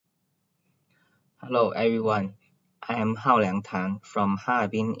Hello everyone, I am Haoliang Tan from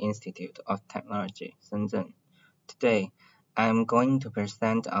Harbin Institute of Technology, Shenzhen. Today, I am going to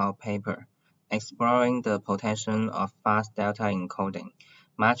present our paper, exploring the potential of fast delta encoding,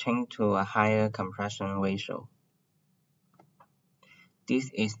 matching to a higher compression ratio.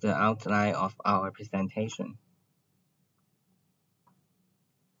 This is the outline of our presentation.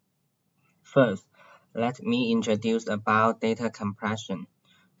 First, let me introduce about data compression.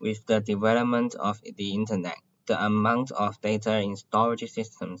 With the development of the Internet, the amount of data in storage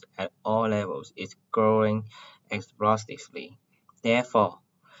systems at all levels is growing explosively. Therefore,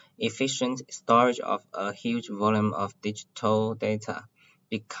 efficient storage of a huge volume of digital data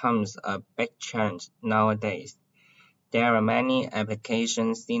becomes a big challenge nowadays. There are many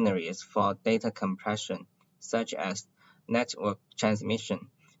application scenarios for data compression, such as network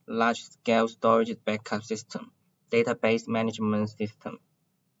transmission, large-scale storage backup system, database management system.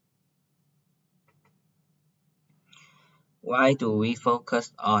 Why do we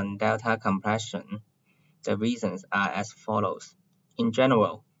focus on delta compression? The reasons are as follows. In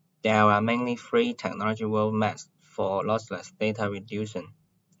general, there are mainly three technology roadmaps for lossless data reduction,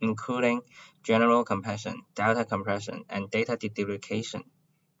 including general compression, delta compression, and data deduplication.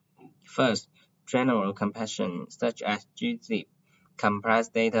 First, general compression, such as gzip, compress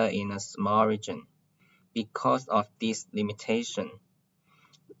data in a small region. Because of this limitation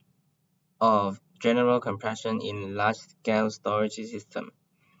of general compression in large-scale storage systems,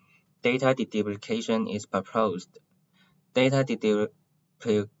 data deduplication is proposed. Data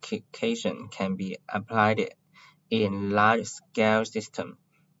deduplication can be applied in large-scale systems,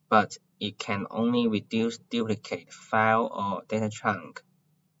 but it can only reduce duplicate file or data chunk.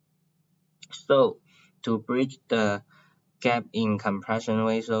 So, to bridge the gap in compression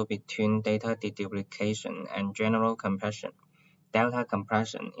ratio between data deduplication and general compression, delta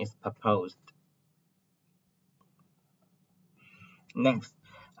compression is proposed. Next,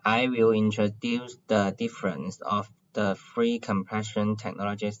 I will introduce the difference of the three compression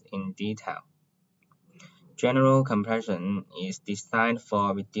technologies in detail. General compression is designed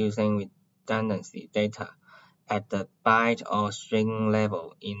for reducing redundancy data at the byte or string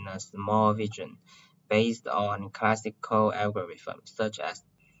level in a small region based on classical algorithms such as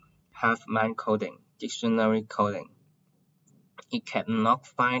Huffman coding, dictionary coding. It cannot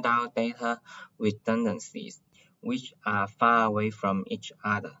find out data redundancies which are far away from each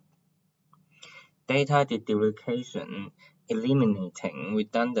other. Data deduplication, eliminating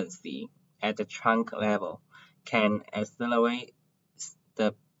redundancy at the chunk level, can accelerate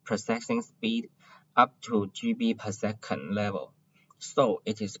the processing speed up to GB per second level, so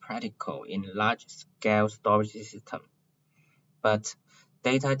it is practical in large-scale storage systems. But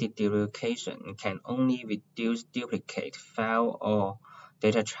data deduplication can only reduce duplicate file or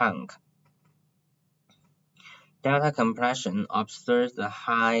data chunk. Delta compression observes a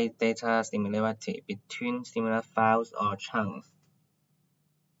high data similarity between similar files or chunks.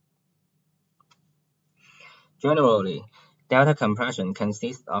 Generally, delta compression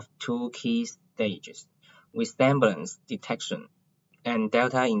consists of two key stages: resemblance detection and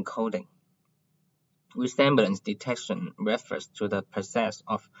delta encoding. Resemblance detection refers to the process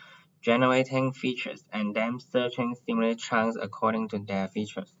of generating features and then searching similar chunks according to their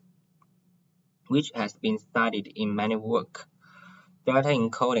features, which has been studied in many work. Delta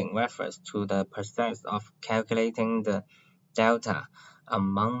encoding refers to the process of calculating the delta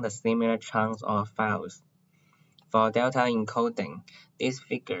among the similar chunks or files. For delta encoding, this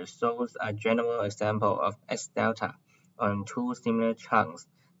figure shows a general example of X delta on two similar chunks,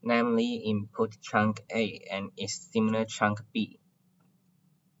 namely input chunk A and its similar chunk B.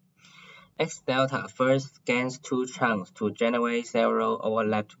 X delta first scans two chunks to generate several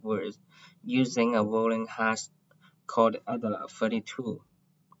overlapped words using a Boolean hash called Adler32,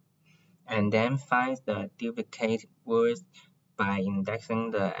 and then finds the duplicate words by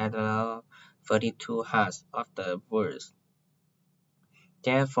indexing the Adler32 hash of the words.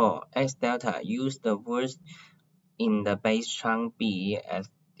 Therefore, X delta uses the words in the base chunk B as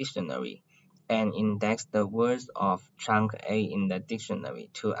dictionary and index the words of chunk A in the dictionary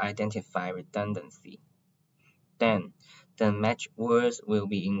to identify redundancy. Then, the matched words will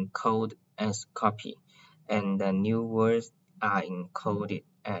be encoded as copy, and the new words are encoded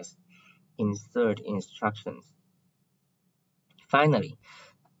as insert instructions. Finally,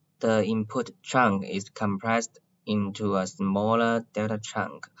 the input chunk is compressed into a smaller delta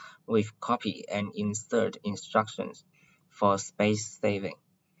chunk with copy and insert instructions for space saving.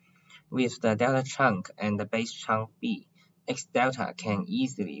 With the delta chunk and the base chunk B, X delta can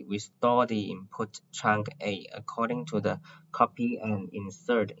easily restore the input chunk A according to the copy and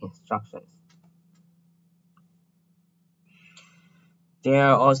insert instructions. There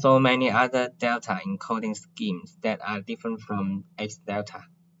are also many other delta encoding schemes that are different from Xdelta.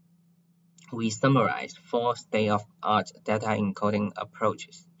 We summarize 4 state-of-art data encoding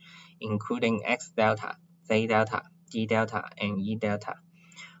approaches, including Xdelta, Zdelta, Gdelta, and Edelta,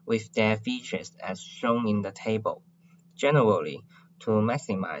 with their features as shown in the table. Generally, to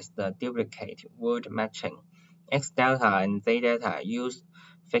maximize the duplicate word matching, Xdelta and Zdelta use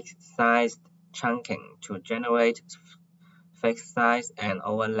fixed-size chunking to generate fixed-size and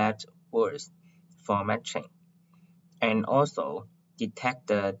overlapped words for matching, and also detect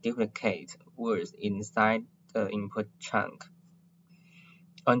the duplicate words inside the input chunk.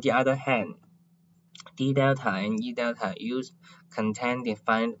 On the other hand, Ddelta and Edelta use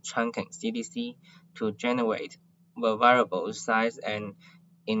content-defined chunking (CDC) to generate the variable size and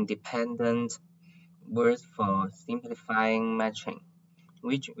independent words for simplifying matching,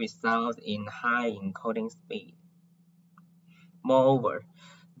 which results in high encoding speed. Moreover,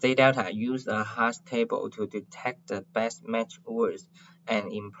 Zdelta uses a hash table to detect the best matched words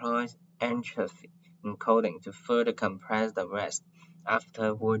and employs entropy encoding to further compress the rest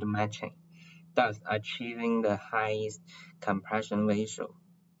after word matching, thus achieving the highest compression ratio.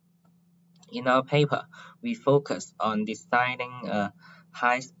 In our paper, we focus on designing a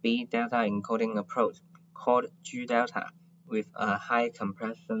high-speed delta encoding approach called Gdelta with a high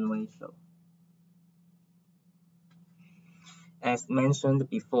compression ratio. As mentioned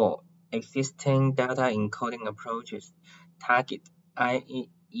before, existing delta encoding approaches target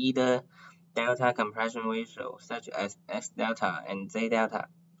either delta compression ratio such as Xdelta and Zdelta,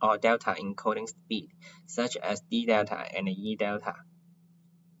 or delta encoding speed such as Ddelta and Edelta.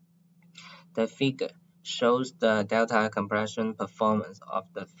 The figure shows the delta compression performance of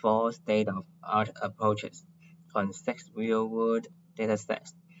the 4 state-of-art approaches on 6 real-world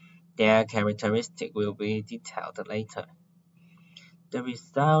datasets. Their characteristics will be detailed later. The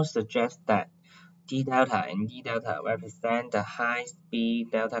results suggest that Ddelta and Edelta represent the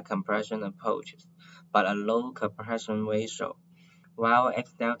high-speed delta compression approaches, but a low compression ratio, while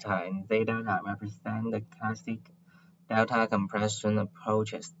Xdelta and Zdelta represent the classic delta compression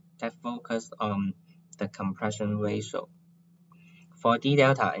approaches that focus on the compression ratio. For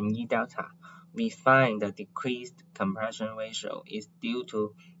Ddelta and Edelta, we find the decreased compression ratio is due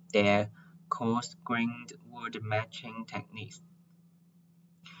to their coarse-grained word matching techniques.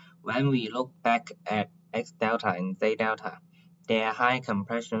 When we look back at Xdelta and Zdelta, their high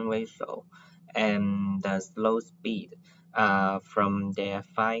compression ratio and the slow speed are from their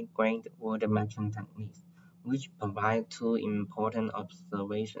fine-grained word matching techniques, which provide 2 important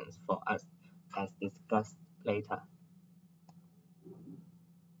observations for us, as discussed later.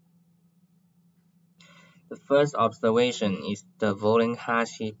 The first observation is the volume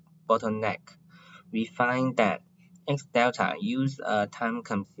hash bottleneck. We find that Xdelta uses a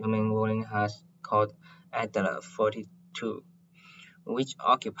time-consuming volume hash called Adler42, which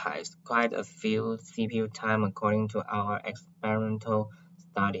occupies quite a few CPU time according to our experimental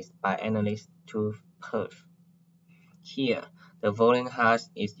studies by analyst 2 Perf. Here, the volume hash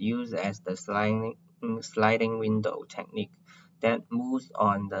is used as the sliding window technique that moves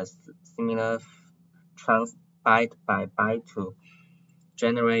on the similar chunks byte by byte to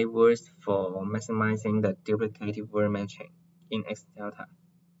generate words for maximizing the duplicative word matching in Xdelta.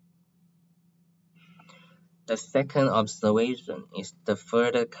 The second observation is the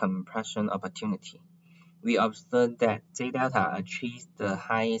further compression opportunity. We observe that Zdelta achieves the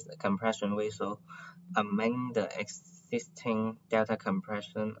highest compression ratio among the existing delta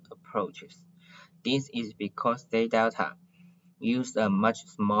compression approaches. This is because Zdelta uses a much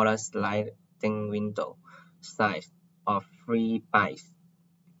smaller sliding window size of 3 bytes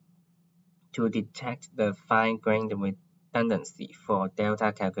to detect the fine-grained redundancy for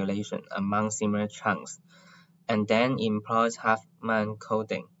delta calculation among similar chunks, and then employs Huffman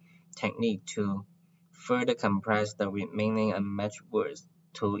coding technique to further compress the remaining unmatched words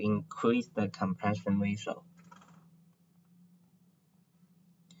to increase the compression ratio.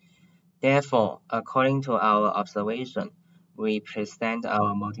 Therefore, according to our observation, we present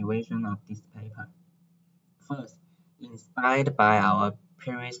our motivation of this paper. First, inspired by our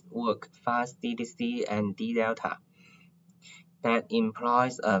previous work, fast DDC and Ddelta, that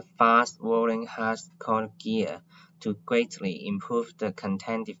employs a fast rolling hash called gear to greatly improve the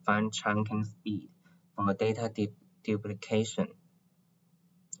content-defined chunking speed for data duplication.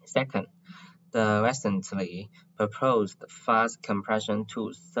 Second, the recently proposed fast compression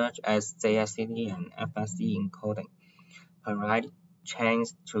tools such as JSCD and FSC encoding provide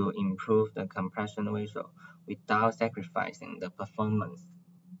chance to improve the compression ratio without sacrificing the performance.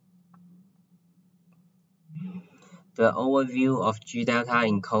 The overview of Gdelta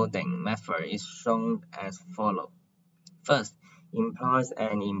encoding method is shown as follows. First, employs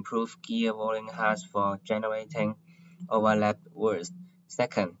an improved gear volume hash for generating overlapped words.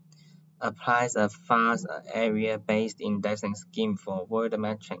 Second, applies a fast area-based indexing scheme for word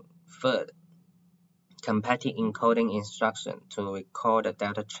matching. Third, compacted encoding instruction to record the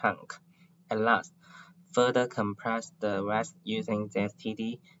data chunk. And last, further compress the rest using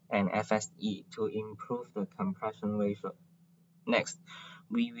ZTD and FSE to improve the compression ratio. Next,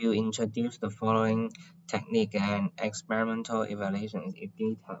 we will introduce the following technique and experimental evaluations in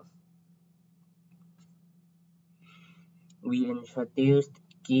detail. We introduced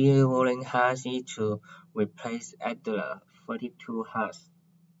gear rolling hash to replace Adler 32 hash.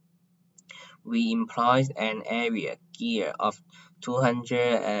 We employed an area gear of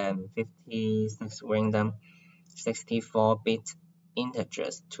 256 random 64-bit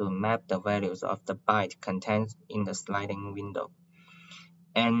integers to map the values of the byte contained in the sliding window.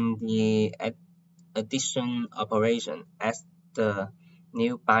 And the addition operation adds the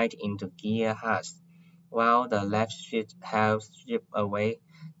new byte into gear hash, while the left shift helps strip away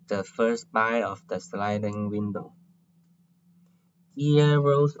the first byte of the sliding window. Gear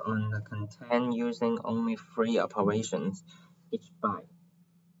rolls on the content using only 3 operations each byte: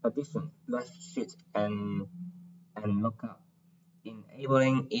 addition, left shift, and lookup,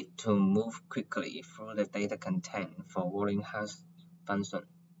 enabling it to move quickly through the data content for rolling hash function.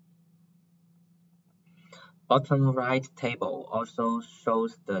 Bottom right table also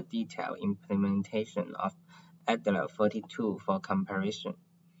shows the detailed implementation of Adler 32 for comparison,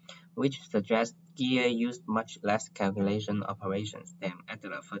 which suggests gear used much less calculation operations than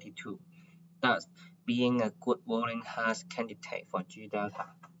Adler 32, thus being a good rolling hash candidate for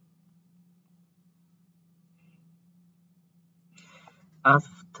Gdelta.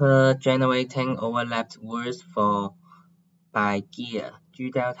 After generating overlapped words by gear,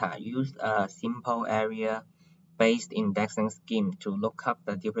 Gdelta used a simple area-based indexing scheme to look up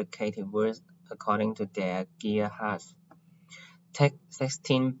the duplicated words according to their gear hash. Take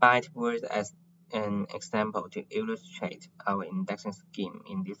 16-byte words as an example to illustrate our indexing scheme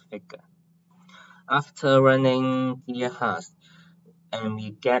in this figure. After running gear hash, and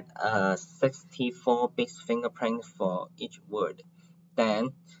we get a 64-bit fingerprint for each word,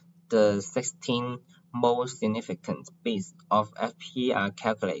 then the 16 most significant bits of FP are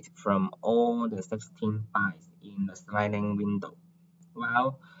calculated from all the 16 bytes in the sliding window,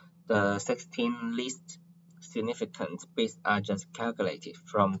 while the 16 least significant bits are just calculated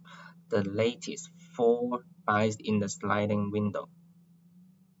from the latest 4 bytes in the sliding window.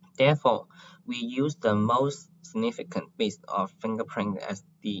 Therefore, we use the most significant bits of fingerprint as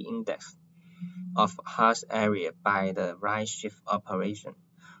the index of hash area by the right shift operation,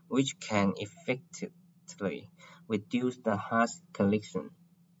 which can effectively reduce the hash collision.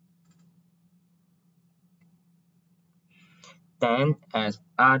 Then, as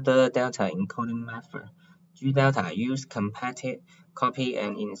other delta encoding method, Gdelta use compacted copy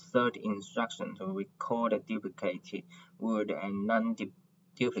and insert instruction to record the duplicated word and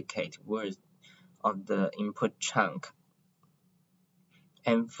non-duplicate words of the input chunk.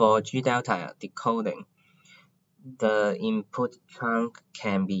 And for Gdelta decoding, the input chunk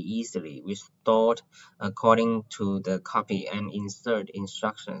can be easily restored according to the copy and insert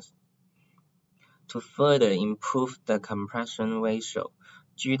instructions. To further improve the compression ratio,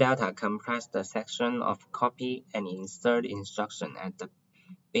 Gdelta compressed the section of copy and insert instruction at the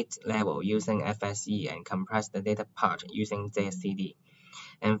bit level using FSE and compressed the data part using ZCD.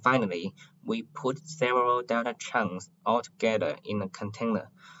 And finally, we put several data chunks all together in a container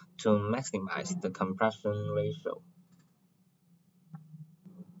to maximize the compression ratio.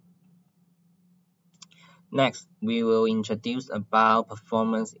 Next, we will introduce about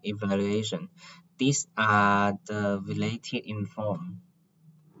performance evaluation. These are the related inform.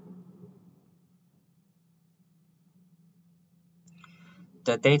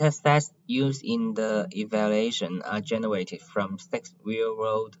 The datasets used in the evaluation are generated from 6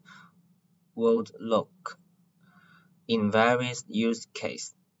 real-world logs in various use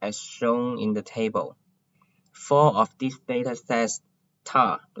cases, as shown in the table. 4 of these datasets,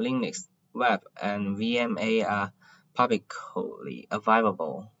 tar, Linux, web, and VMA, are publicly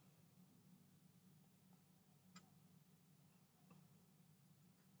available.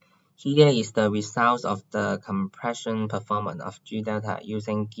 Here is the results of the compression performance of Gdelta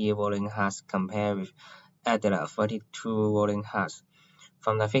using gear rolling hash compared with Adler 32 rolling hash.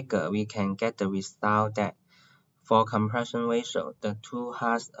 From the figure, we can get the result that for compression ratio, the two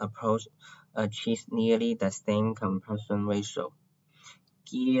hash approach achieves nearly the same compression ratio.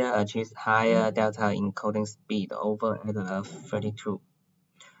 Gear achieves higher delta encoding speed over Adler 32.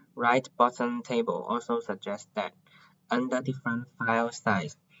 Right bottom table also suggests that under different file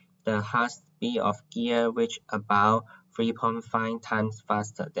size, the hash speed of Gear reached about 3.5 times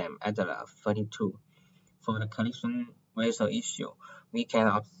faster than Adler 32. For the collision ratio issue, we can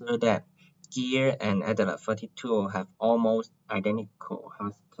observe that Gear and Adler 32 have almost identical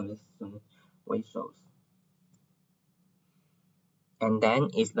hash collision ratios. And then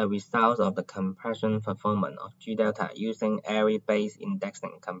is the result of the compression performance of Gdelta using array-based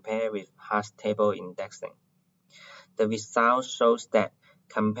indexing compared with hash table indexing. The result shows that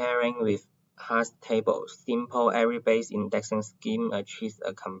comparing with hash table, simple array-based indexing scheme achieves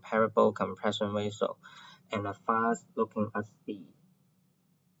a comparable compression ratio and a fast looking-up speed.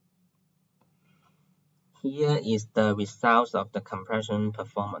 Here is the results of the compression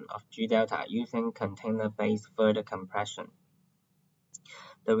performance of Gdelta using container-based further compression.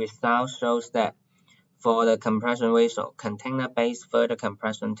 The result shows that for the compression ratio, container-based further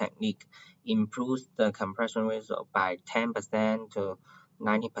compression technique improves the compression ratio by 10% to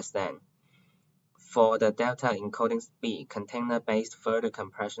 90%. For the delta encoding speed, container-based further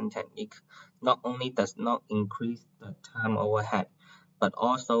compression technique not only does not increase the time overhead, but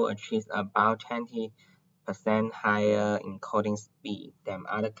also achieves about 20% higher encoding speed than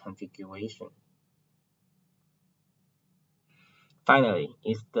other configurations. Finally,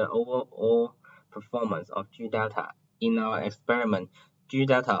 is the overall performance of Gdelta. In our experiment,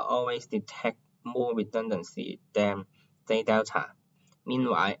 Gdelta always detects more redundancy than Zdelta.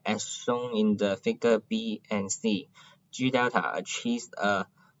 Meanwhile, as shown in the figure B and C, Gdelta achieves a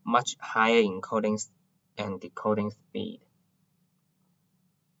much higher encoding and decoding speed.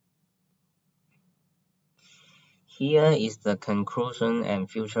 Here is the conclusion and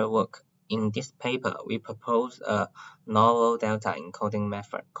future work. In this paper, we propose a novel delta encoding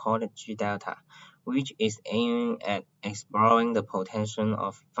method called Gdelta, which is aiming at exploring the potential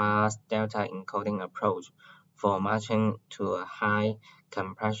of fast delta encoding approach for matching to a high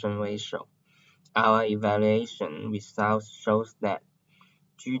compression ratio. Our evaluation results shows that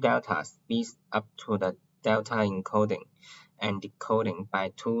Gdelta speeds up to the delta encoding and decoding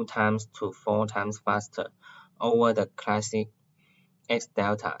by 2 times to 4 times faster over the classic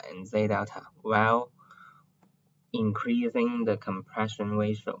Xdelta and Zdelta while increasing the compression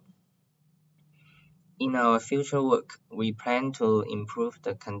ratio. In our future work, we plan to improve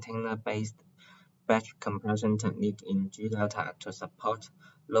the container-based batch compression technique in Gdelta to support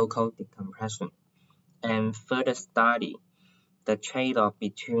local decompression, and further study the trade-off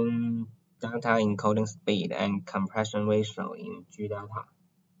between delta encoding speed and compression ratio in Gdelta.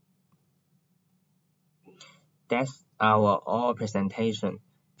 That's our all presentation.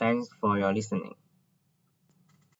 Thanks for your listening.